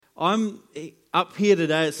I'm up here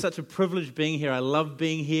today. It's such a privilege being here. I love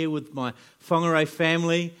being here with my Whangarei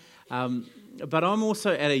family. But I'm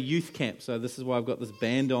also at a youth camp, so this is why I've got this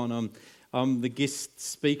band on. I'm the guest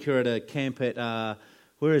speaker at a camp at,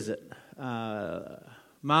 where is it?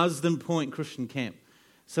 Marsden Point Christian Camp.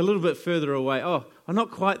 It's a little bit further away. Oh, I'm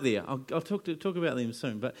not quite there. I'll talk about them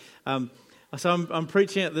soon. But so I'm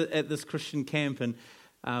preaching at this Christian camp, and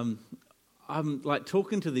I'm like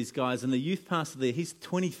talking to these guys, and the youth pastor there, he's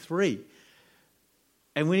 23.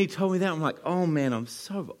 And when he told me that, I'm like, oh man, I'm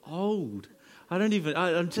so old.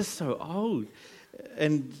 I'm just so old.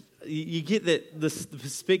 And you get this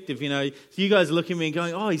perspective, you know. So you guys look at me and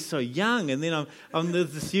going, oh, he's so young. And then I'm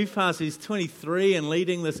this youth pastor who's 23 and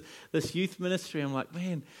leading this youth ministry. I'm like,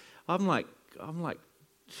 man, I'm like,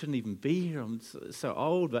 shouldn't even be here. I'm so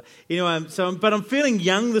old. But anyway, but I'm feeling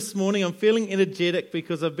young this morning. I'm feeling energetic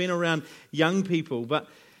because I've been around young people. But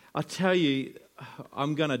I tell you,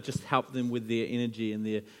 I'm going to just help them with their energy and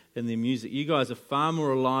their music. You guys are far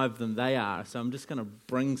more alive than they are, so I'm just going to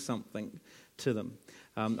bring something to them.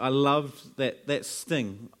 I love that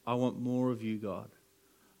sting. I want more of you, God.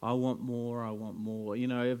 I want more, I want more. You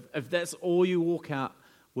know, if that's all you walk out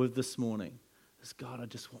with this morning, is God, I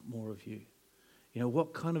just want more of you. You know,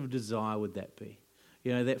 what kind of desire would that be?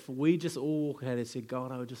 You know, that we just all walk out and say,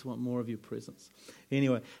 God, I just want more of your presence.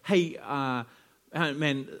 Anyway, hey,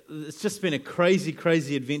 man, it's just been a crazy,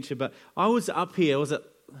 crazy adventure. But I was up here, was it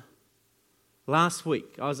last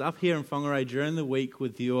week? I was up here in Whangarei during the week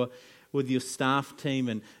with your staff team,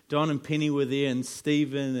 and Don and Penny were there, and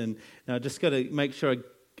Stephen, and I just got to make sure I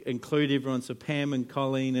include everyone. So Pam and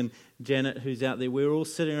Colleen and Janet, who's out there, we're all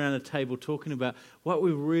sitting around a table talking about what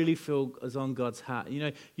we really feel is on God's heart. You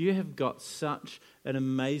know, you have got such an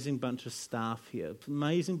amazing bunch of staff here,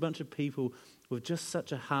 amazing bunch of people with just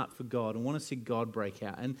such a heart for God and want to see God break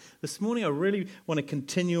out. And this morning I really want to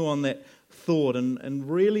continue on that thought and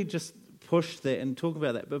really just push that and talk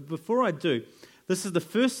about that. But before I do, this is the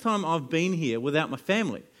first time I've been here without my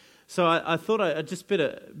family. So I thought I'd just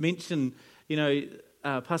better mention, you know,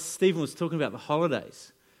 Pastor Stephen was talking about the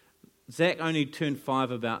holidays. Zach only turned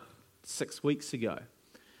 5 about 6 weeks ago.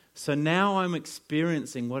 So now I'm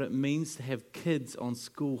experiencing what it means to have kids on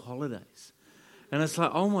school holidays. And it's like,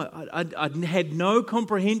 oh my, I had no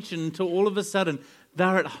comprehension until all of a sudden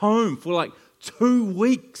they're at home for like 2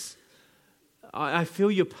 weeks. I feel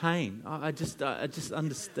your pain. I just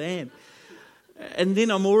understand. And then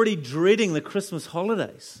I'm already dreading the Christmas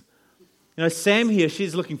holidays. You know, Sam here,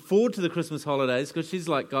 she's looking forward to the Christmas holidays because she's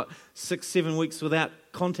like got 6-7 weeks without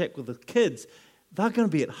contact with the kids. They're going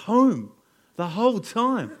to be at home the whole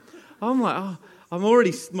time. I'm like,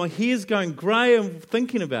 oh, my hair's going grey. I'm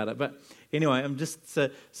thinking about it. But anyway, I'm just,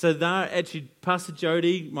 so they're actually, Pastor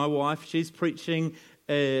Jody, my wife, she's preaching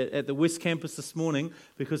at the West Campus this morning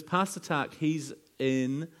because Pastor Tak,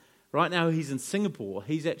 right now he's in Singapore.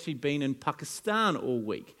 He's actually been in Pakistan all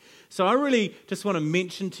week. So I really just want to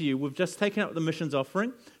mention to you, we've just taken up the missions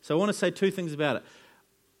offering. So I want to say 2 things about it.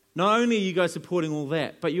 Not only are you guys supporting all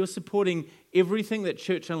that, but you're supporting everything that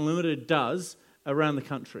Church Unlimited does around the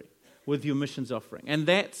country with your missions offering. And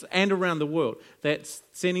around the world. That's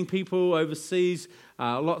sending people overseas,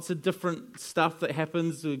 lots of different stuff that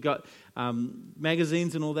happens. We've got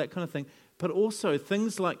magazines and all that kind of thing. But also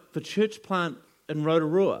things like the church plant in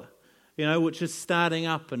Rotorua, you know, which is starting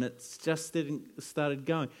up and it's just started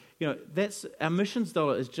going. You know, our missions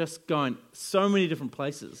dollar is just going so many different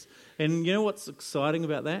places. And you know what's exciting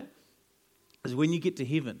about that? Is when you get to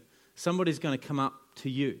heaven, somebody's going to come up to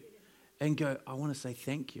you and go, I want to say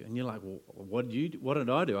thank you. And you're like, well, what did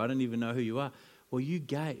I do? I don't even know who you are. Well, you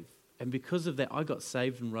gave. And because of that, I got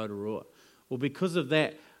saved in Rotorua. Well, because of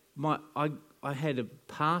that, I had a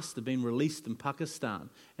pastor being released in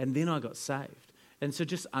Pakistan, and then I got saved. And so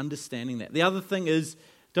just understanding that. The other thing is,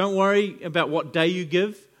 don't worry about what day you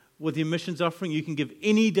give with your missions offering. You can give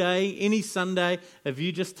any day, any Sunday. If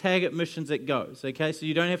you just tag it missions, it goes. Okay, so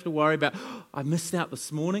you don't have to worry about, I missed out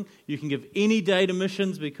this morning. You can give any day to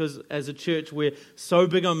missions because as a church, we're so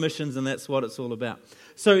big on missions and that's what it's all about.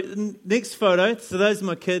 So next photo. So those are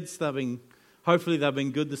my kids. Hopefully they've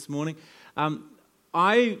been good this morning.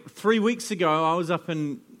 3 weeks ago, I was up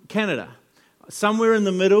in Canada, somewhere in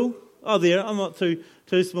the middle. Oh, there, I'm not too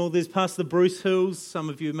small. There's Pastor Bruce Hills. Some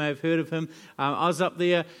of you may have heard of him. I was up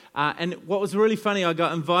there, and what was really funny, I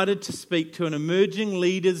got invited to speak to an emerging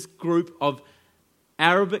leaders group of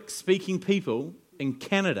Arabic-speaking people in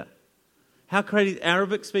Canada. How crazy,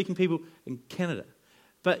 Arabic-speaking people in Canada.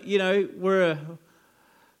 But, you know, we're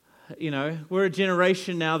a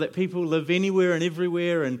generation now that people live anywhere and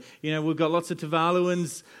everywhere, and, you know, we've got lots of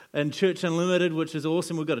Tuvaluans and Church Unlimited, which is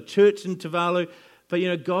awesome. We've got a church in Tuvalu.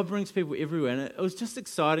 But, God brings people everywhere. And it was just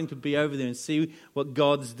exciting to be over there and see what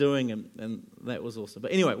God's doing. And that was awesome.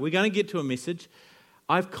 But anyway, we're going to get to a message.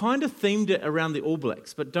 I've kind of themed it around the All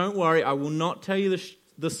Blacks. But don't worry, I will not tell you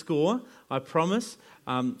the score, I promise.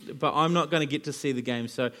 But I'm not going to get to see the game.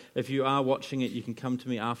 So if you are watching it, you can come to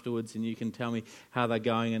me afterwards and you can tell me how they're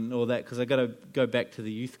going and all that, because I've got to go back to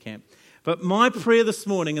the youth camp. But my prayer this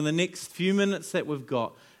morning, in the next few minutes that we've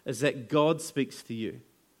got, is that God speaks to you.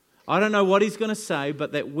 I don't know what he's going to say,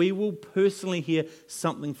 but that we will personally hear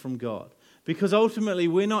something from God. Because ultimately,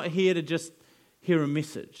 we're not here to just hear a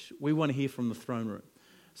message. We want to hear from the throne room.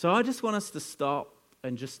 So I just want us to stop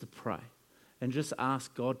and just to pray and just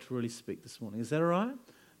ask God to really speak this morning. Is that all right?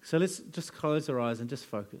 So let's just close our eyes and just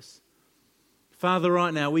focus. Father,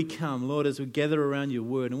 right now we come, Lord, as we gather around your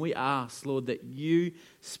word, and we ask, Lord, that you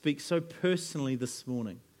speak so personally this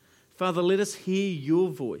morning. Father, let us hear your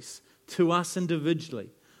voice to us individually.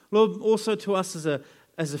 Lord, also to us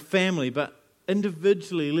as a family, but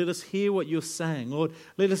individually, let us hear what you're saying. Lord,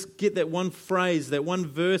 let us get that one phrase, that one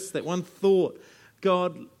verse, that one thought,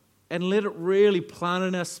 God, and let it really plant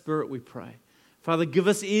in our spirit, we pray. Father, give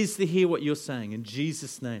us ears to hear what you're saying. In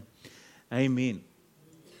Jesus' name, amen.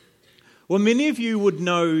 Well, many of you would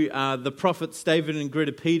know the prophets David and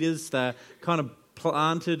Greta Peters. They're kind of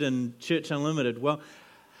planted in Church Unlimited. Well,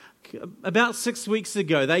 about 6 weeks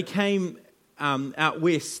ago, they came out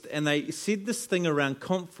west and they said this thing around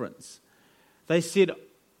conference. They said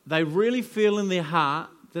they really feel in their heart,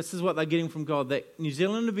 this is what they're getting from God, that New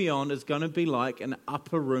Zealand and beyond is going to be like an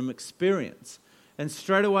upper room experience. And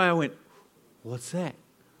straight away I went, what's that?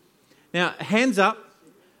 Now, hands up,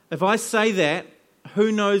 if I say that,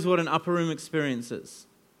 who knows what an upper room experience is?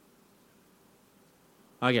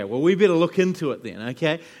 Okay, well, we better look into it then,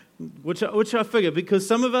 okay? Which I figure, because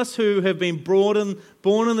some of us who have been born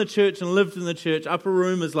in the church and lived in the church, upper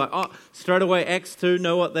room is like, straight away, Acts 2,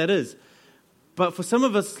 know what that is. But for some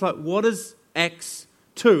of us, it's like, what is Acts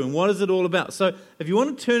 2 and what is it all about? So if you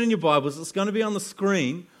want to turn in your Bibles, it's going to be on the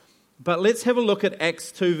screen, but let's have a look at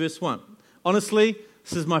Acts 2, verse 1. Honestly,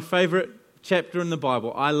 this is my favorite chapter in the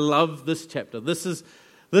Bible. I love this chapter. This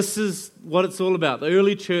is what it's all about, the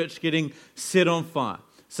early church getting set on fire.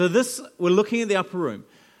 So we're looking at the upper room.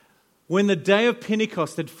 When the day of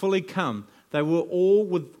Pentecost had fully come, they were all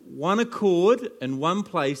with one accord in one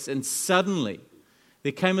place, and suddenly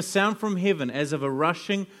there came a sound from heaven as of a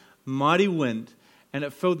rushing mighty wind, and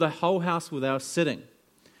it filled the whole house where they were sitting.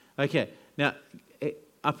 Okay, now,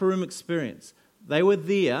 upper room experience. They were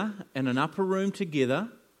there in an upper room together,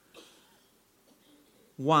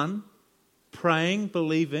 one, praying,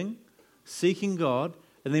 believing, seeking God,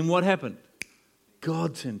 and then what happened?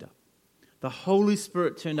 God turned up. The Holy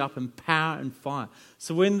Spirit turned up in power and fire.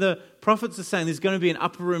 So when the prophets are saying there's going to be an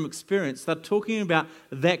upper room experience, they're talking about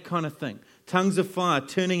that kind of thing. Tongues of fire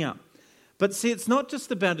turning up. But see, it's not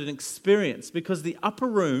just about an experience, because the upper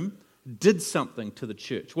room did something to the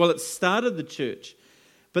church. Well, it started the church.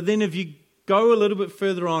 But then if you go a little bit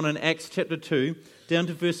further on in Acts chapter 2, down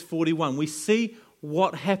to verse 41, we see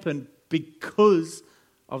what happened because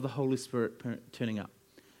of the Holy Spirit turning up.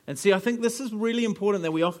 And see, I think this is really important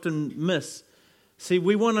that we often miss. See,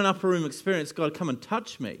 we want an upper room experience. God, come and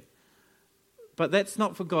touch me. But that's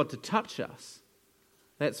not for God to touch us.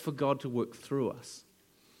 That's for God to work through us.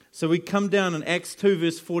 So we come down in Acts 2,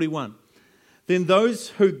 verse 41. Then those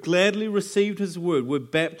who gladly received his word were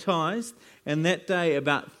baptized, and that day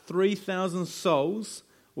about 3,000 souls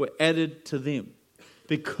were added to them.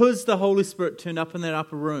 Because the Holy Spirit turned up in that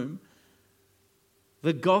upper room,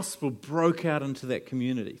 the gospel broke out into that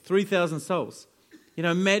community. 3,000 souls.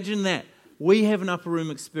 Imagine that. We have an upper room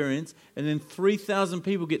experience, and then 3,000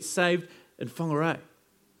 people get saved in Whangarei.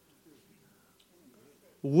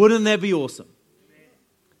 Wouldn't that be awesome?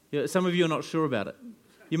 Some of you are not sure about it.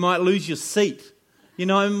 You might lose your seat. You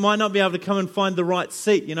might not be able to come and find the right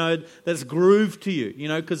seat, that's grooved to you,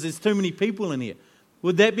 because there's too many people in here.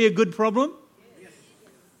 Would that be a good problem?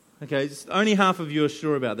 Okay, only half of you are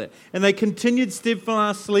sure about that. And they continued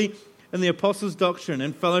steadfastly in the apostles' doctrine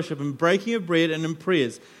and fellowship and breaking of bread and in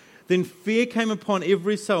prayers. Then fear came upon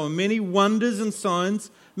every soul, and many wonders and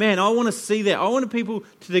signs. Man, I want to see that. I want people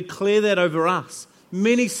to declare that over us.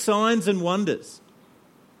 Many signs and wonders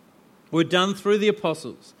were done through the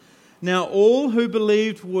apostles. Now all who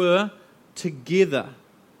believed were together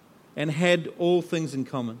and had all things in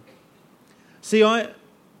common. See,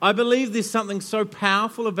 I believe there's something so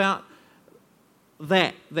powerful about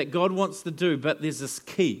that God wants to do, but there's this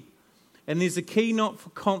key. And there's a key not for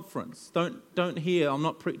conference. Don't hear, I'm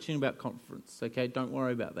not preaching about conference, okay? Don't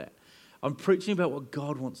worry about that. I'm preaching about what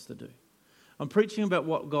God wants to do. I'm preaching about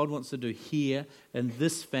what God wants to do here in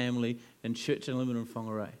this family in Church Unlimited in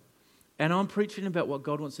Whangarei. And I'm preaching about what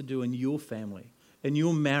God wants to do in your family, in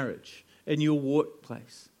your marriage, in your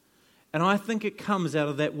workplace. And I think it comes out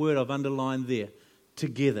of that word I've underlined there,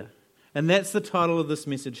 together. And that's the title of this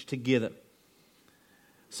message, Together.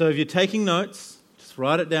 So if you're taking notes, just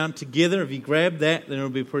write it down, Together. If you grab that, then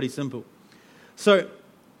it'll be pretty simple. So,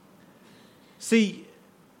 see,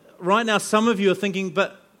 right now some of you are thinking,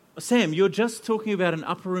 but Sam, you're just talking about an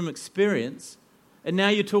upper room experience, and now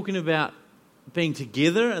you're talking about being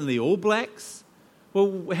together and the All Blacks.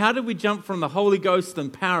 Well, how did we jump from the Holy Ghost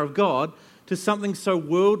and power of God to something so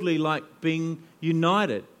worldly like being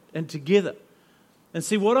united and together? And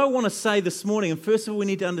see, what I want to say this morning, and first of all we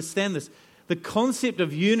need to understand this, the concept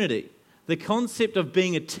of unity, the concept of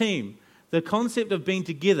being a team, the concept of being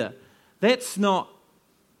together, that's not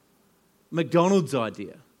McDonald's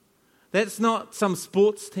idea. That's not some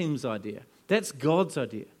sports team's idea. That's God's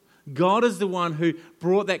idea. God is the one who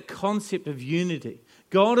brought that concept of unity.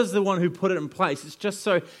 God is the one who put it in place. It just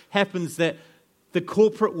so happens that the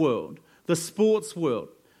corporate world, the sports world,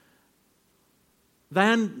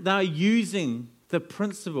 they're using the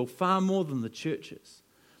principle far more than the churches.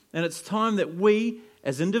 And it's time that we,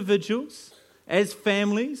 as individuals, as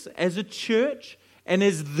families, as a church, and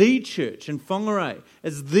as the church in Whangarei,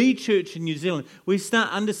 as the church in New Zealand, we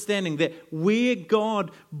start understanding that where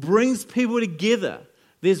God brings people together,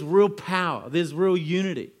 there's real power, there's real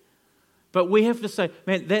unity. But we have to say,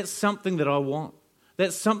 man, that's something that I want.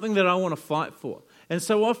 That's something that I want to fight for. And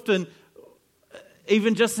so often,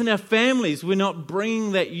 even just in our families, we're not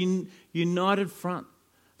bringing that united front.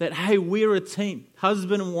 That, hey, we're a team,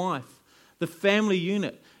 husband and wife, the family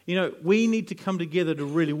unit. You know, we need to come together to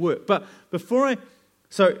really work. But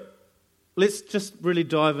so let's just really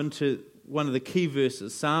dive into one of the key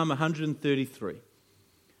verses, Psalm 133.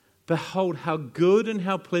 Behold, how good and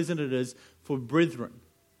how pleasant it is for brethren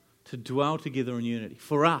to dwell together in unity.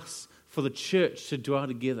 For us, for the church to dwell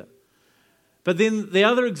together. But then the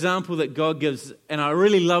other example that God gives, and I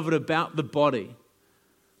really love it about the body.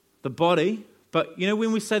 The body, but you know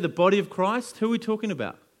when we say the body of Christ, who are we talking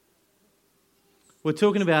about? We're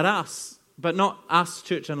talking about us, but not us,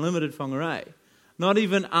 Church Unlimited Whangarei. Not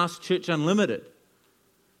even us, Church Unlimited.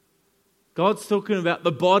 God's talking about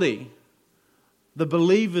the body, the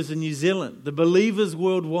believers in New Zealand, the believers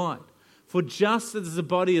worldwide. For just as the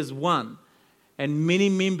body is one, and many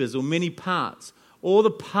members or many parts, all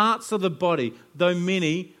the parts of the body, though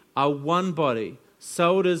many, are one body,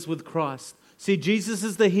 so it is with Christ. See, Jesus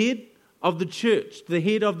is the head of the church, the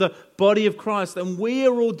head of the body of Christ, and we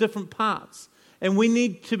are all different parts. And we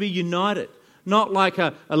need to be united. Not like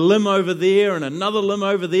a limb over there and another limb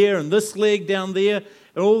over there and this leg down there,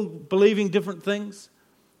 and all believing different things.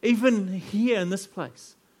 Even here in this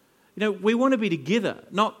place. You know, we want to be together,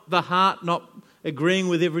 not the heart, not agreeing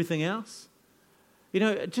with everything else. You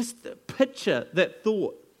know, just picture that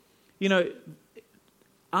thought. You know,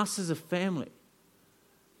 us as a family.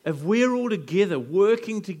 If we're all together,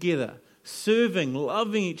 working together, serving,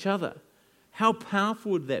 loving each other, how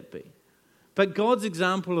powerful would that be? But God's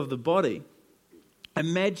example of the body,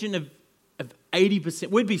 imagine if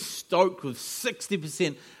 80%, we'd be stoked with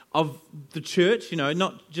 60% of the church, you know,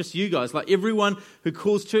 not just you guys, like everyone who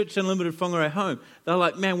calls Church Unlimited Whangarei home. They're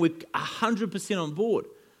like, man, we're 100% on board.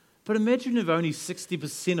 But imagine if only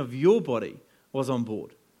 60% of your body was on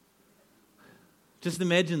board. Just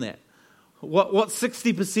imagine that. What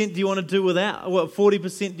 60% do you want to do without? What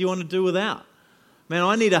 40% do you want to do without? Man,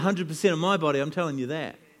 I need 100% of my body, I'm telling you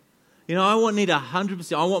that. You know, I need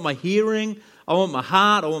 100%. I want my hearing, I want my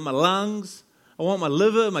heart, I want my lungs, I want my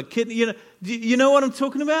liver, my kidney. You know what I'm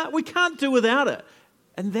talking about? We can't do without it.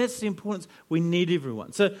 And that's the importance. We need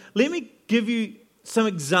everyone. So let me give you some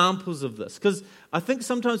examples of this, because I think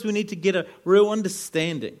sometimes we need to get a real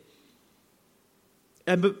understanding.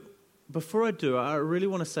 And before I do, I really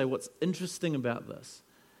want to say what's interesting about this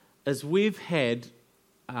is we've had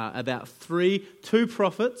about two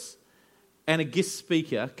prophets and a guest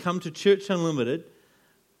speaker come to Church Unlimited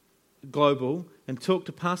Global and talk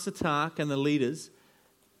to Pastor Tak and the leaders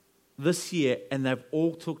this year, and they've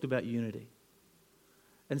all talked about unity.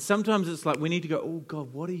 And sometimes it's like we need to go, oh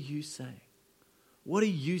God, what are you saying? What are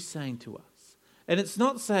you saying to us? And it's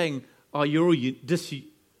not saying, oh, you're all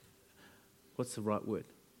what's the right word?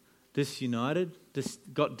 Disunited,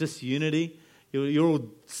 got disunity, you're all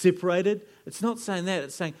separated. It's not saying that.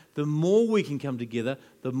 It's saying the more we can come together,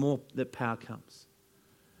 the more that power comes.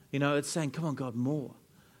 You know, it's saying, come on, God, more.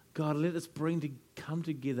 God, let us come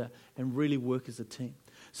together and really work as a team.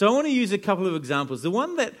 So I want to use a couple of examples. The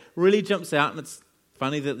one that really jumps out, and it's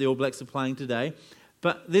funny that the All Blacks are playing today,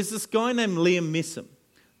 But there's this guy named Liam Messam.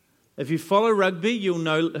 If you follow rugby, you'll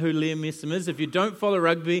know who Liam Messam is. If you don't follow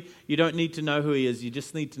rugby, you don't need to know who he is. You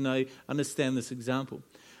just need to understand this example.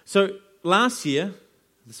 So last year,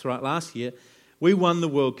 we won the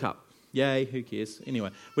World Cup. Yay, who cares? Anyway,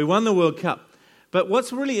 we won the World Cup. But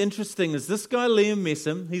what's really interesting is this guy, Liam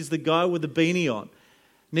Messam, he's the guy with the beanie on,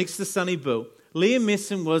 next to Sonny Bill. Liam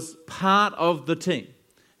Messam was part of the team.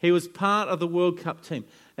 He was part of the World Cup team.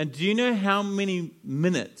 And do you know how many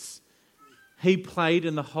minutes he played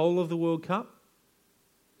in the whole of the World Cup?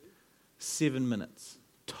 7 minutes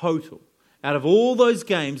total. Out of all those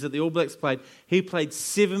games that the All Blacks played, he played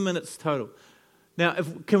 7 minutes total. Now,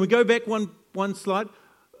 can we go back one slide?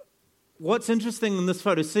 What's interesting in this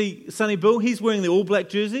photo, see Sonny Bill, he's wearing the All Black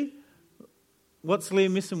jersey. What's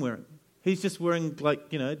Liam Messam wearing? He's just wearing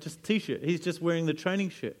just t-shirt. He's just wearing the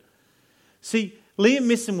training shirt. See, Liam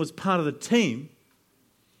Messam was part of the team,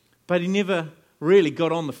 but he never really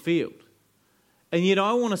got on the field. And yet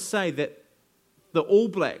I want to say that the All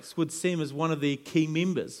Blacks would see him as one of the key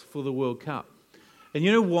members for the World Cup. And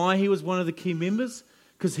you know why he was one of the key members?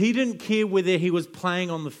 Because he didn't care whether he was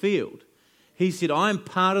playing on the field. He said, I'm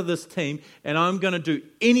part of this team and I'm going to do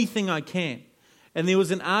anything I can. And there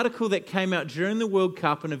was an article that came out during the World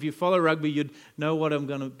Cup, and if you follow rugby, you'd know what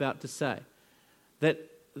I'm about to say. That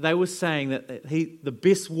they were saying that he the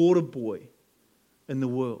best water boy in the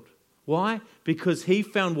world. Why? Because he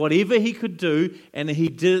found whatever he could do, and he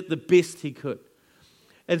did it the best he could.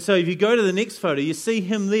 And so if you go to the next photo, you see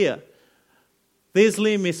him there. There's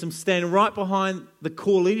Liam Messam standing right behind the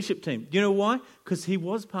core leadership team. Do you know why? Because he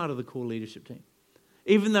was part of the core leadership team,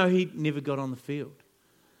 even though he never got on the field.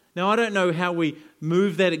 Now, I don't know how we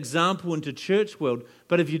move that example into church world,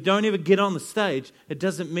 but if you don't ever get on the stage, it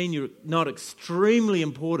doesn't mean you're not extremely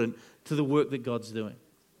important to the work that God's doing.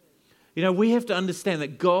 You know, we have to understand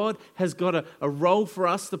that God has got a role for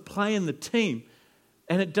us to play in the team,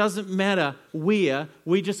 and it doesn't matter where,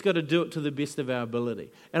 we just got to do it to the best of our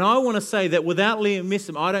ability. And I want to say that without Liam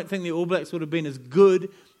Messam, I don't think the All Blacks would have been as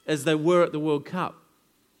good as they were at the World Cup.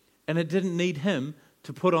 And it didn't need him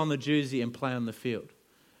to put on the jersey and play on the field.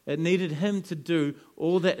 It needed him to do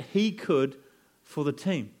all that he could for the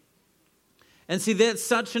team. And see, that's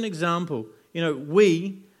such an example. You know,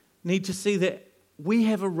 we need to see that we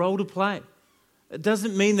have a role to play. It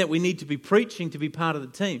doesn't mean that we need to be preaching to be part of the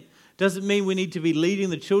team. It doesn't mean we need to be leading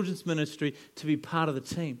the children's ministry to be part of the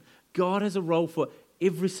team. God has a role for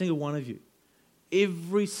every single one of you.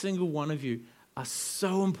 Every single one of you are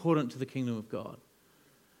so important to the kingdom of God.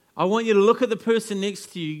 I want you to look at the person next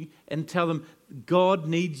to you and tell them, God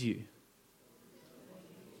needs you.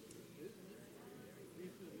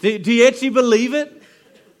 Do you actually believe it?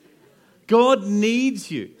 God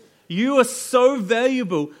needs you. You are so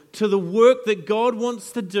valuable to the work that God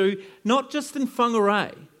wants to do, not just in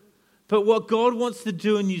Whangarei, but what God wants to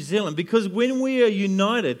do in New Zealand. Because when we are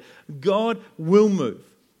united, God will move.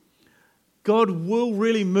 God will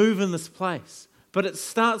really move in this place. But it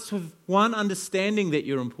starts with one, understanding that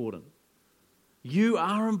you're important. You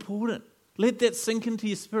are important. Let that sink into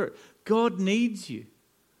your spirit. God needs you.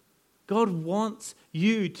 God wants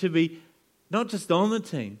you to be not just on the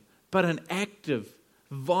team, but an active,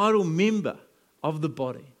 vital member of the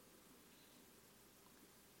body.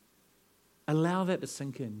 Allow that to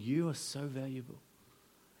sink in. You are so valuable.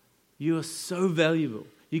 You are so valuable.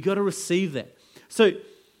 You've got to receive that. So,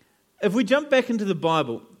 if we jump back into the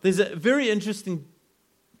Bible, there's a very interesting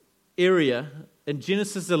area in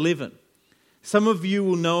Genesis 11. Some of you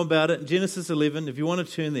will know about it. Genesis 11, if you want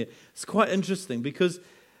to turn there. It's quite interesting because,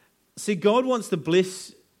 see, God wants to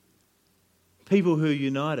bless people who are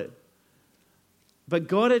united. But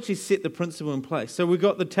God actually set the principle in place. So we've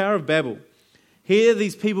got the Tower of Babel. Here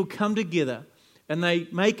these people come together and they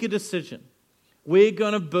make a decision. We're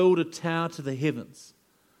going to build a tower to the heavens.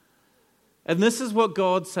 And this is what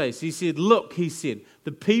God says. He said, look, he said,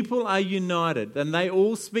 the people are united and they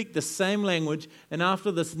all speak the same language, and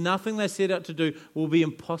after this, nothing they set out to do will be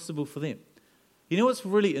impossible for them. You know what's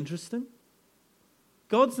really interesting?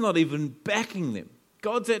 God's not even backing them.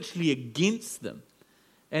 God's actually against them.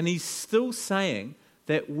 And he's still saying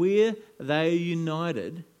that where they are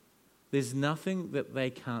united, there's nothing that they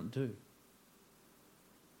can't do.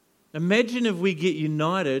 Imagine if we get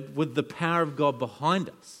united with the power of God behind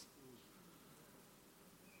us.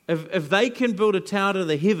 If they can build a tower to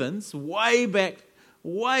the heavens, way back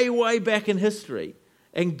in history,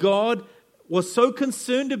 and God was so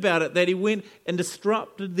concerned about it that he went and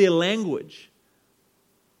disrupted their language.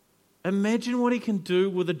 Imagine what he can do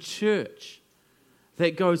with a church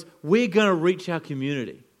that goes, we're going to reach our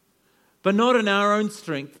community, but not in our own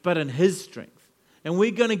strength, but in his strength. and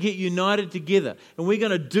we're going to get united together, and we're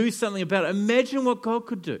going to do something about it. Imagine what God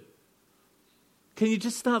could do. Can you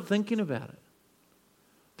just start thinking about it?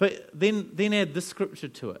 But then add this scripture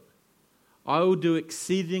to it. I will do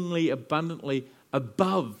exceedingly abundantly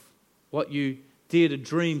above what you dare to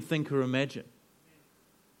dream, think, or imagine.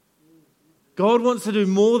 God wants to do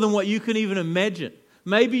more than what you can even imagine.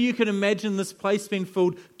 Maybe you can imagine this place being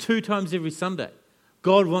filled 2 times every Sunday.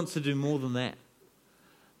 God wants to do more than that.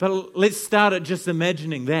 But let's start at just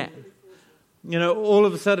imagining that. You know, all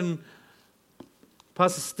of a sudden,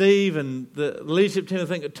 Pastor Steve and the leadership team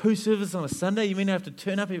think, 2 services on a Sunday? You mean I have to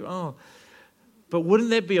turn up here? Oh, but wouldn't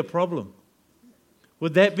that be a problem?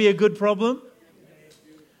 Would that be a good problem?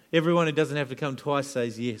 Everyone who doesn't have to come twice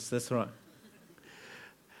says yes, that's right.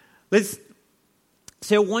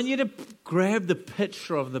 So I want you to grab the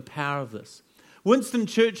picture of the power of this. Winston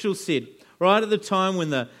Churchill said, right at the time when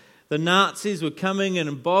the Nazis were coming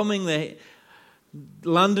and bombing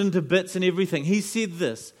London to bits and everything, he said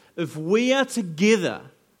this: if we are together,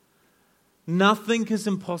 nothing is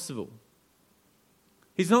impossible.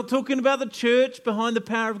 He's not talking about the church behind the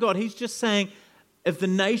power of God. He's just saying, if the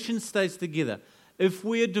nation stays together, if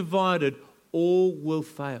we are divided, all will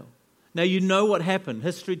fail. Now, you know what happened.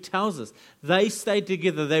 History tells us. They stayed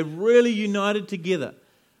together. They really united together.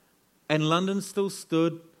 And London still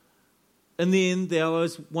stood. In the end, the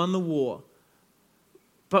Allies won the war.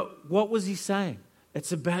 But what was he saying?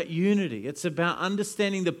 It's about unity. It's about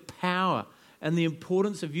understanding the power and the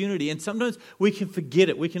importance of unity. And sometimes we can forget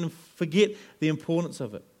it. We can forget the importance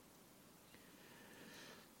of it.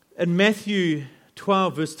 In Matthew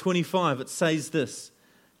 12, verse 25, it says this: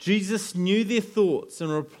 Jesus knew their thoughts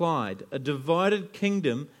and replied, a divided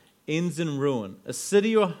kingdom ends in ruin. A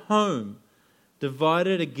city or home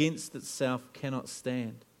divided against itself cannot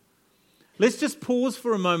stand. Let's just pause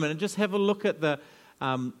for a moment and just have a look at the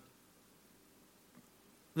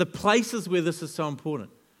places where this is so important.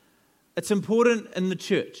 It's important in the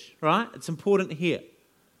church, right? It's important here.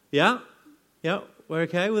 Yeah? Yeah? We're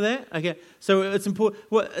okay with that? Okay. So it's important,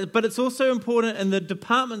 but it's also important in the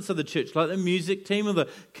departments of the church, like the music team or the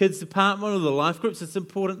kids department or the life groups. It's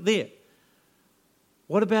important there.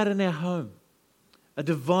 What about in our home? A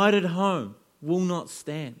divided home will not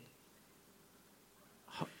stand.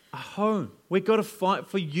 A home. We've got to fight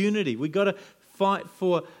for unity. We've got to fight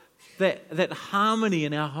for that harmony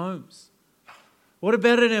in our homes. What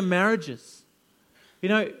about in our marriages? You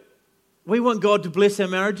know, we want God to bless our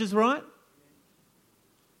marriages, right?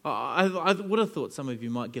 I would have thought some of you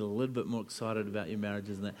might get a little bit more excited about your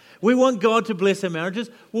marriages than that. We want God to bless our marriages.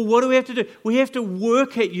 Well, what do we have to do? We have to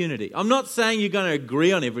work at unity. I'm not saying you're going to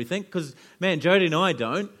agree on everything, because, man, Jody and I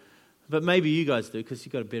don't, but maybe you guys do, because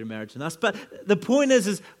you've got a better marriage than us. But the point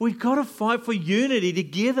is we've got to fight for unity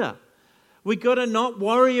together. We've got to not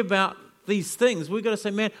worry about these things. We've got to say,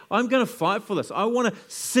 man, I'm going to fight for this. I want to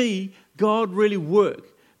see God really work,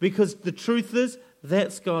 because the truth is,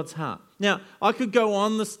 that's God's heart. Now, I could go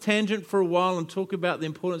on this tangent for a while and talk about the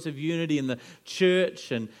importance of unity in the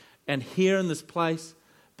church and here in this place,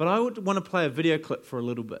 but I would want to play a video clip for a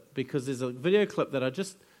little bit, because there's a video clip that I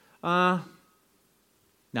just... we're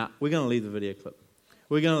going to leave the video clip.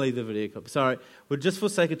 We're going to leave the video clip. Sorry, just for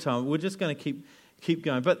sake of time, we're just going to keep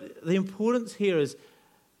going. But the importance here is,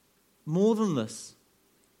 more than this,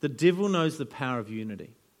 the devil knows the power of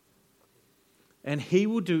unity. And he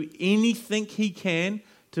will do anything he can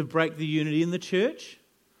to break the unity in the church.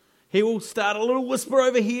 He will start a little whisper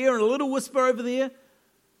over here and a little whisper over there.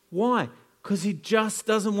 Why? Because he just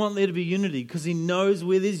doesn't want there to be unity. Because he knows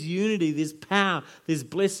where there's unity, there's power, there's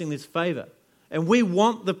blessing, there's favor. And we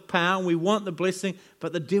want the power, we want the blessing,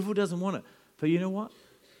 but the devil doesn't want it. But you know what?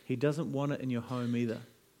 He doesn't want it in your home either.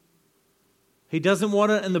 He doesn't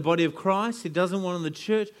want it in the body of Christ. He doesn't want it in the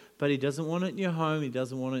church, but he doesn't want it in your home. He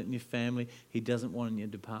doesn't want it in your family. He doesn't want it in your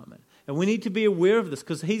department. And we need to be aware of this,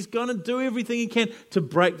 because he's going to do everything he can to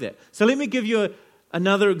break that. So let me give you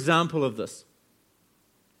another example of this.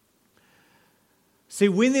 See,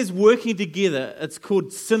 when there's working together, it's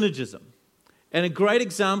called synergism. And a great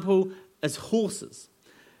example is horses.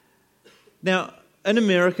 Now, in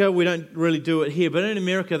America, we don't really do it here, but in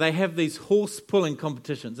America, they have these horse pulling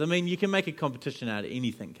competitions. I mean, you can make a competition out of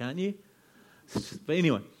anything, can't you? But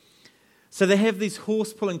anyway, so they have these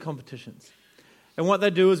horse pulling competitions. And what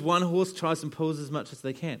they do is one horse tries and pulls as much as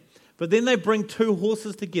they can. But then they bring 2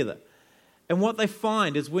 horses together. And what they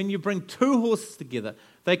find is, when you bring 2 horses together,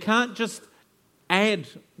 they can't just add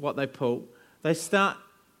what they pull. They start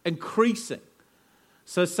increasing.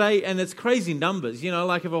 So say, and it's crazy numbers, you know,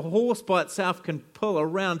 like if a horse by itself can pull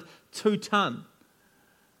around 2 ton,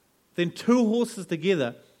 then 2 horses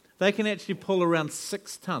together, they can actually pull around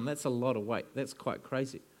 6 tons. That's a lot of weight. That's quite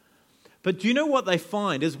crazy. But do you know what they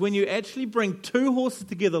find is when you actually bring 2 horses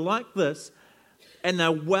together like this, and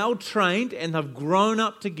they're well trained and they've grown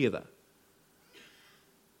up together,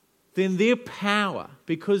 then their power,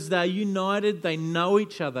 because they're united, they know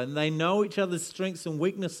each other and they know each other's strengths and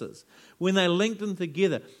weaknesses. When they link them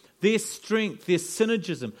together, their strength, their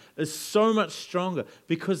synergism is so much stronger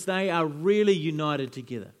because they are really united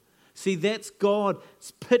together. See, that's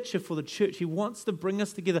God's picture for the church. He wants to bring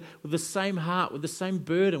us together with the same heart, with the same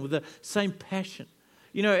burden, with the same passion.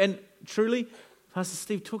 You know, and truly, Pastor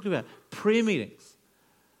Steve talked about prayer meetings.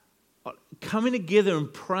 Coming together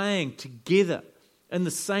and praying together in the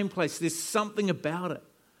same place. There's something about it.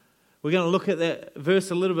 We're going to look at that verse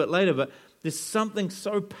a little bit later, but there's something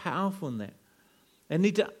so powerful in that. And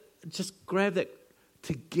need to just grab that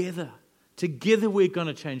together. Together we're going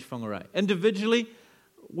to change Whangarei. Individually,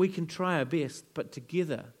 we can try our best, but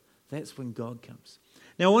together, that's when God comes.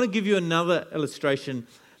 Now, I want to give you another illustration,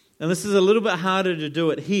 and this is a little bit harder to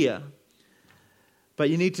do it here, but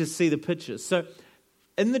you need to see the pictures. So,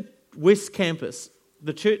 in the West Campus,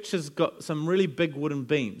 the church has got some really big wooden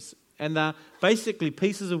beams, and they're basically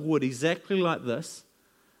pieces of wood exactly like this,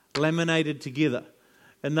 laminated together.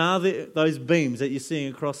 And now those beams that you're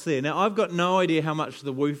seeing across there. Now, I've got no idea how much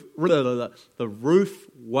the roof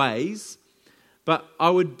weighs, but I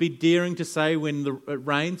would be daring to say when it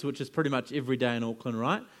rains, which is pretty much every day in Auckland,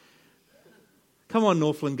 right? Come on,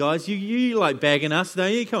 Northland guys, you like bagging us,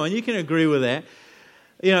 don't you? Come on, you can agree with that.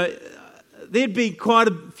 You know, there'd be quite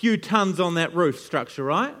a few tons on that roof structure,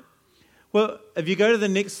 right? Well, if you go to the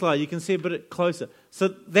next slide, you can see a bit closer. So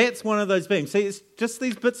that's one of those beams. See, it's just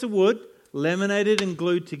these bits of wood laminated and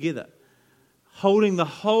glued together, holding the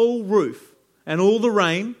whole roof and all the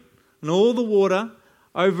rain and all the water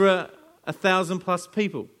over 1,000+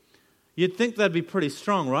 people. You'd think they'd be pretty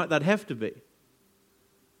strong, right? They'd have to be.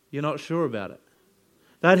 You're not sure about it.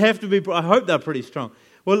 They'd have to be, I hope they're pretty strong.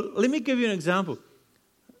 Well, let me give you an example.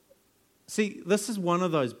 See, this is one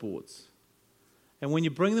of those boards. And when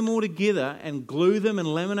you bring them all together and glue them and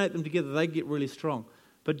laminate them together, they get really strong.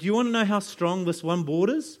 But do you want to know how strong this one board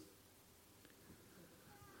is?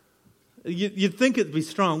 You'd think it'd be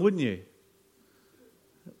strong, wouldn't you?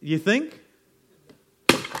 You think?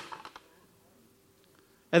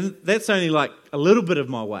 And that's only like a little bit of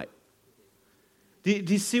my weight. Do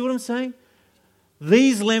you see what I'm saying?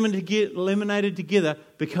 These laminated together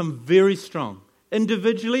become very strong.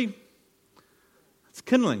 Individually, it's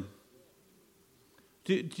kindling.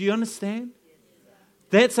 Do you understand?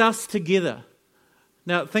 That's us together.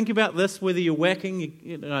 Now, think about this, whether you're whacking,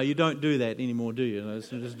 you don't do that anymore, do you?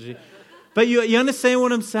 But you understand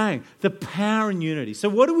what I'm saying? The power and unity. So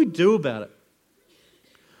what do we do about it?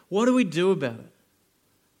 What do we do about it?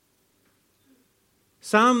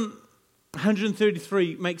 Psalm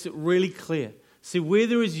 133 makes it really clear. See, where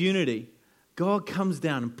there is unity, God comes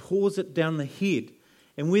down and pours it down the head.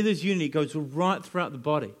 And where there's unity, it goes right throughout the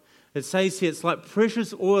body. It says here, it's like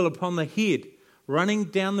precious oil upon the head, running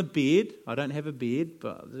down the beard. I don't have a beard,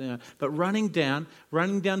 but running down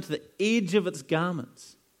to the edge of its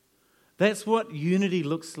garments. That's what unity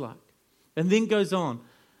looks like. And then goes on.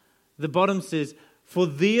 The bottom says, for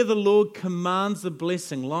there the Lord commands the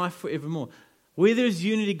blessing, life forevermore. Where there is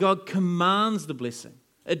unity, God commands the blessing.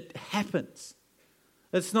 It happens.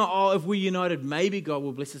 It's not, if we're united, maybe God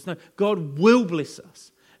will bless us. No, God will bless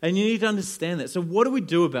us. And you need to understand that. So what do we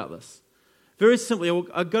do about this? Very simply,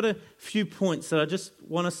 I've got a few points that I just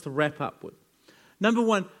want us to wrap up with. Number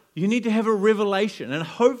one, you need to have a revelation. And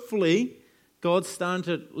hopefully, God's starting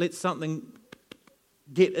to let something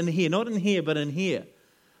get in here. Not in here, but in here.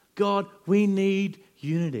 God, we need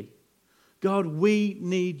unity. God, we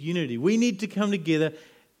need unity. We need to come together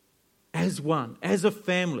as one, as a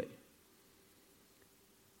family.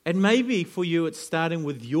 And maybe for you, it's starting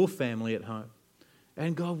with your family at home.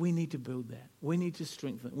 And God, we need to build that. We need to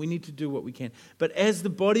strengthen it. We need to do what we can. But as the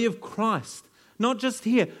body of Christ, not just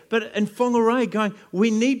here, but in Whangarei going, we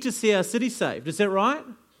need to see our city saved. Is that right?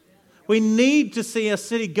 We need to see our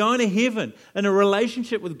city going to heaven in a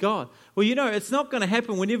relationship with God. Well, it's not going to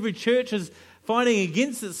happen when every church is fighting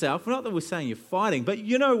against itself. Not that we're saying you're fighting, but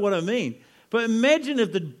you know what I mean. But imagine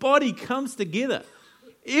if the body comes together.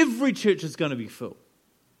 Every church is going to be full.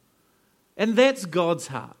 And that's God's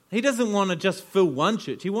heart. He doesn't want to just fill one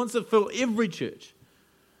church. He wants to fill every church.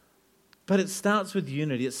 But it starts with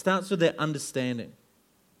unity. It starts with that understanding.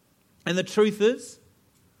 And the truth is,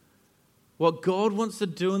 what God wants to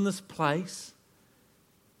do in this place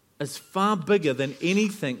is far bigger than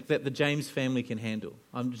anything that the James family can handle.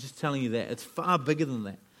 I'm just telling you that. It's far bigger than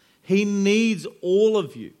that. He needs all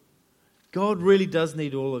of you God really does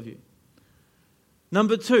need all of you.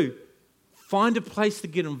 Number 2, find a place to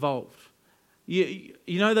get involved. You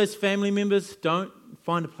know those family members don't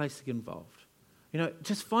find a place to get involved.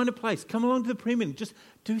 Just find a place. Come along to the prayer meeting. Just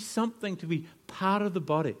do something to be part of the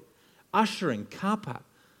body. Ushering, car park.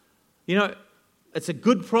 It's a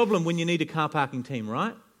good problem when you need a car parking team,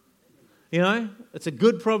 right? It's a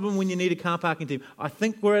good problem when you need a car parking team. I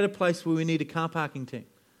think we're at a place where we need a car parking team.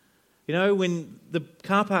 When the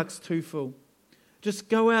car park's too full, just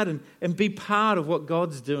go out and be part of what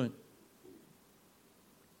God's doing.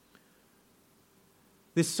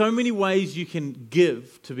 There's so many ways you can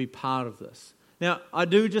give to be part of this. Now, I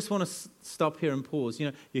do just want to stop here and pause.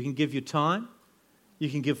 You can give your time, you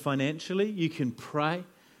can give financially, you can pray.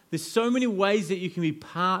 There's so many ways that you can be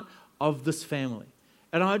part of this family.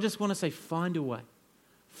 And I just want to say, find a way.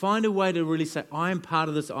 Find a way to really say, I am part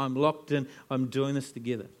of this, I'm locked in, I'm doing this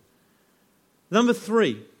together. Number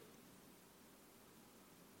 3.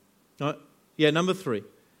 Number 3.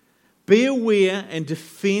 Be aware and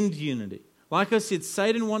defend unity. Like I said,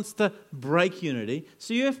 Satan wants to break unity,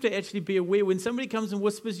 so you have to actually be aware. When somebody comes and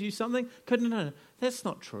whispers you something, go, no, that's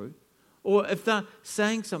not true. Or if they're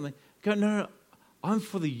saying something, go, no, I'm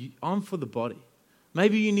for the body.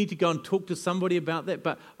 Maybe you need to go and talk to somebody about that,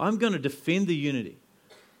 but I'm going to defend the unity.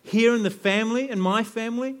 Here in the family, in my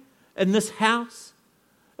family, in this house,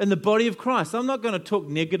 in the body of Christ, I'm not going to talk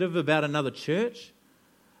negative about another church.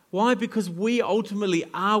 Why? Because we ultimately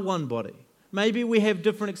are one body. Maybe we have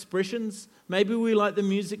different expressions. Maybe we like the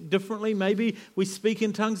music differently. Maybe we speak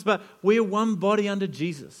in tongues, but we're one body under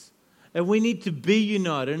Jesus. And we need to be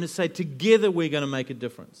united and to say together we're going to make a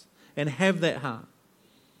difference and have that heart.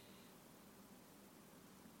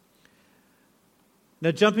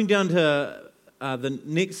 Now, jumping down to the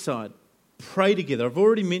next side, pray together. I've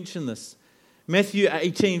already mentioned this. Matthew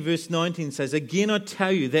 18 verse 19 says, again I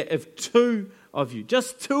tell you that if 2 of you,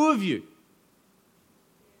 just 2 of you,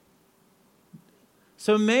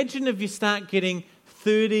 so imagine if you start getting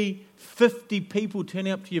 30, 50 people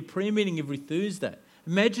turning up to your prayer meeting every Thursday.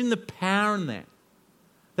 Imagine the power in that.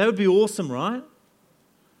 That would be awesome, right?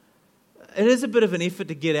 It is a bit of an effort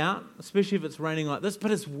to get out, especially if it's raining like this, but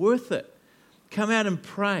it's worth it. Come out and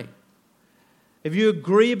pray. If you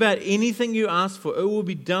agree about anything you ask for, it will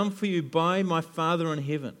be done for you by my Father in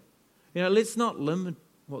heaven. Let's not limit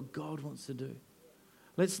what God wants to do.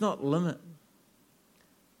 Let's not limit.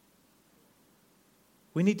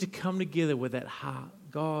 We need to come together with that heart,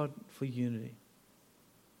 God, for unity.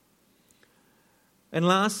 And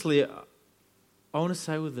lastly, I want to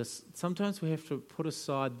say with this, sometimes we have to put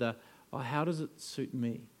aside how does it suit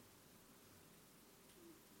me?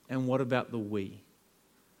 And what about the we?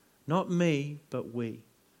 Not me, but we.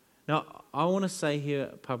 Now, I want to say here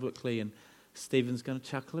publicly, and Stephen's going to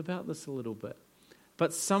chuckle about this a little bit,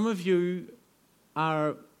 but some of you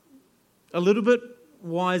are a little bit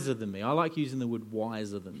wiser than me. I like using the word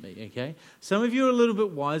wiser than me, okay? Some of you are a little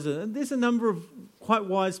bit wiser. And there's a number of quite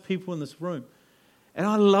wise people in this room. And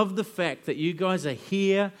I love the fact that you guys are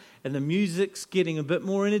here and the music's getting a bit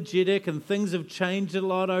more energetic and things have changed a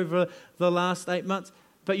lot over the last 8 months.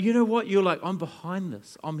 But you know what? You're like, I'm behind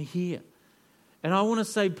this. I'm here. And I want to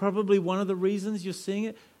say probably one of the reasons you're seeing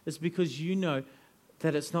it is because you know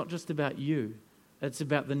that it's not just about you. It's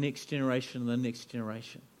about the next generation and the next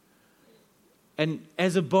generation. And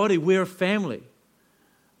as a body, we're a family.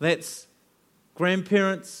 That's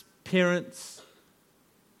grandparents, parents,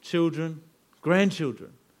 children,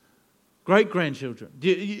 grandchildren, great-grandchildren.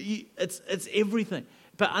 It's everything.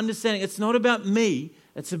 But understanding it's not about me,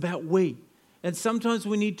 it's about we. And sometimes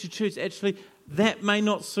we need to choose, actually, that may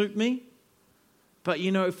not suit me, but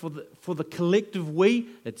for the collective we,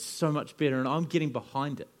 it's so much better, and I'm getting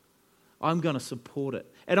behind it. I'm going to support it.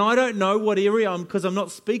 And I don't know what area because I'm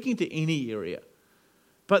not speaking to any area.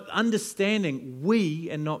 But understanding we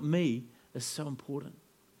and not me is so important.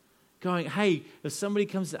 Going, hey, if somebody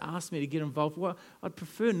comes to ask me to get involved, well, I'd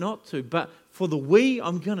prefer not to. But for the we,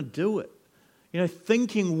 I'm going to do it.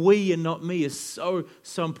 Thinking we and not me is so,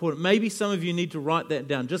 so important. Maybe some of you need to write that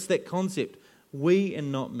down, just that concept, we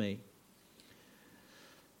and not me.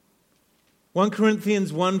 1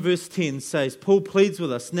 Corinthians 1 verse 10 says, Paul pleads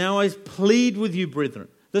with us, now I plead with you, brethren.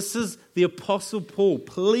 This is the Apostle Paul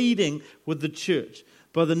pleading with the church.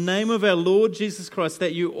 By the name of our Lord Jesus Christ,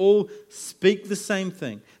 that you all speak the same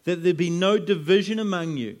thing, that there be no division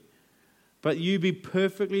among you, but you be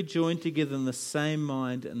perfectly joined together in the same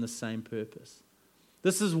mind and the same purpose.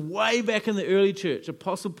 This is way back in the early church.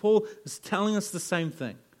 Apostle Paul is telling us the same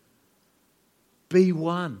thing. Be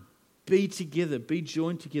one, be together, be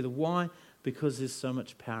joined together. Why? Because there's so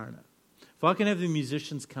much power in it. If I can have the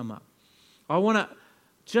musicians come up. I want to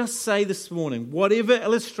just say this morning, whatever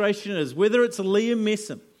illustration it is, whether it's Liam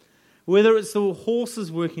Messam, whether it's the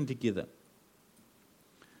horses working together,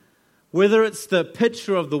 whether it's the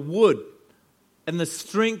picture of the wood and the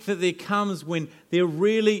strength that there comes when there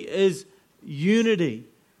really is unity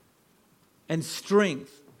and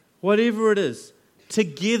strength, whatever it is,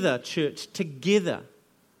 together, church, together,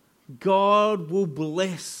 God will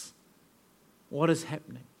bless what is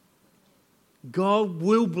happening. God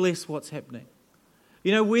will bless what's happening.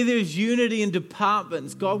 You know, where there's unity in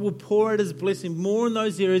departments, God will pour out His blessing more in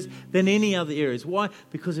those areas than any other areas. Why?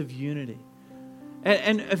 Because of unity.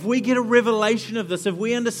 And if we get a revelation of this, if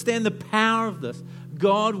we understand the power of this,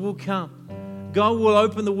 God will come. God will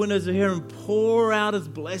open the windows of heaven and pour out His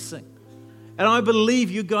blessing. And I believe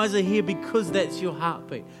you guys are here because that's your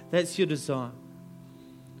heartbeat. That's your desire.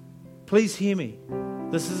 Please hear me.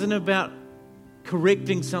 This isn't about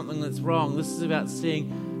correcting something that's wrong. This is about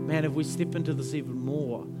seeing, man, if we step into this even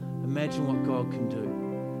more, imagine what God can do.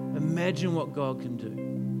 Imagine what God can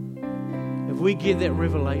do. If we get that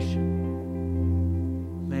revelation,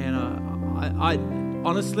 man, I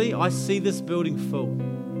honestly, I see this building full.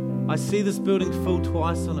 I see this building full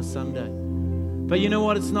twice on a Sunday. But you know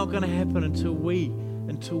what? It's not going to happen until we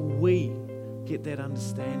get that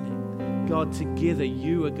understanding. God, together,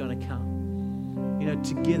 you are going to come. You know,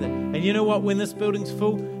 together. And you know what? When this building's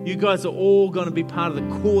full, you guys are all going to be part of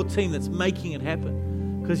the core team that's making it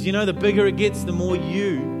happen. Because you know, the bigger it gets, the more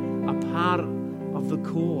you are part of the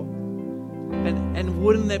core. And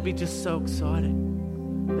wouldn't that be just so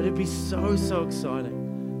exciting? It'd be so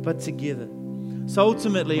exciting. But together. So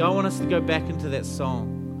ultimately, I want us to go back into that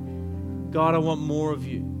song. God, I want more of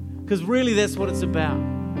you. Because really that's what it's about.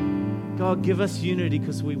 God, give us unity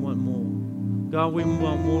because we want more. God, we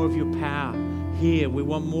want more of your power here. We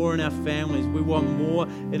want more in our families. We want more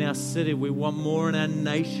in our city. We want more in our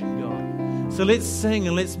nation, God. So let's sing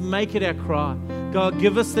and let's make it our cry. God,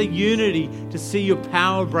 give us the unity to see your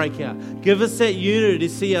power break out. Give us that unity to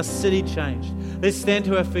see our city changed. Let's stand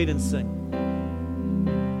to our feet and sing.